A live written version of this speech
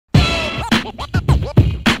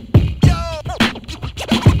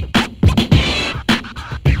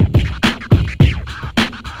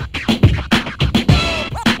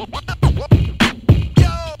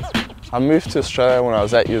I moved to Australia when I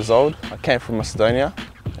was 8 years old. I came from Macedonia,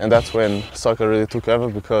 and that's when soccer really took over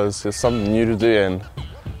because it's something new to do, and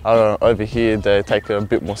over here they take it a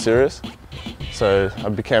bit more serious. So I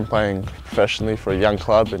began playing professionally for a young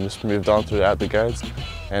club and just moved on throughout the grades.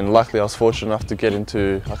 And luckily I was fortunate enough to get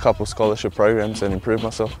into a couple of scholarship programs and improve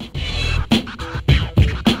myself.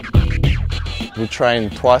 We train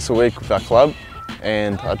twice a week with our club,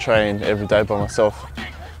 and I train every day by myself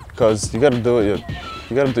because you got to do it.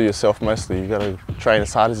 You got to do yourself mostly. You got to train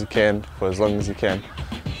as hard as you can for as long as you can.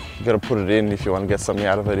 You got to put it in if you want to get something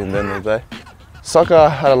out of it in the end of the day. Soccer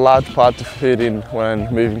had a large part to fit in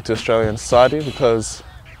when moving to Australian society because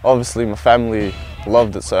obviously my family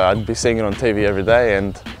loved it, so I'd be seeing it on TV every day,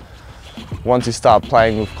 and once you start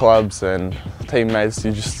playing with clubs and teammates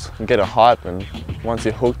you just get a hype, and once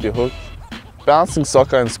you're hooked, you're hooked. Balancing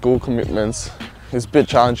soccer and school commitments is a bit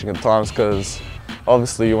challenging at times because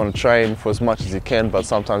obviously you want to train for as much as you can, but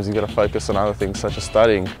sometimes you got to focus on other things such as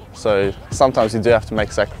studying. So sometimes you do have to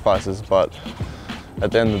make sacrifices, but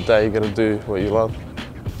at the end of the day you got to do what you love.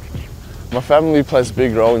 My family plays a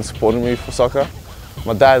big role in supporting me for soccer.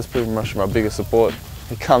 My dad is pretty much my biggest support.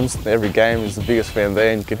 He comes to every game, he's the biggest fan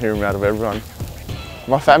there, and you can hear him out of everyone.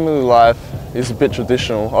 My family life is a bit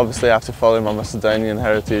traditional. Obviously I have to follow my Macedonian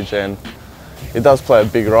heritage, and it does play a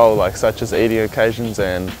big role, like such as eating occasions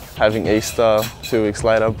and having Easter 2 weeks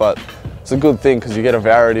later, but it's a good thing because you get a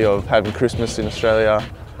variety of having Christmas in Australia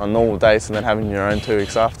on normal days and then having your own 2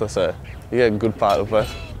 weeks after, so you get a good part of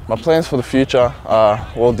both. My plans for the future are,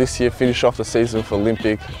 well, this year finish off the season for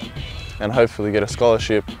Olympic and hopefully get a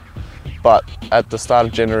scholarship, but at the start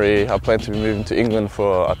of January I plan to be moving to England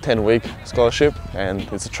for a 10-week scholarship, and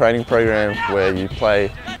it's a training program where you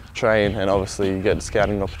play, train, and obviously you get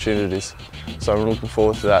scouting opportunities. So I'm looking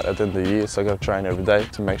forward to that at the end of the year, so I've got to train every day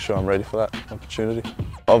to make sure I'm ready for that opportunity.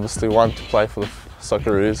 Obviously want to play for the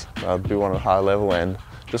Socceroos, be one at a higher level, and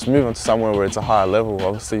just move on to somewhere where it's a higher level.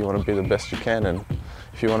 Obviously you want to be the best you can, and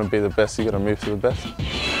if you want to be the best you got to move to the best.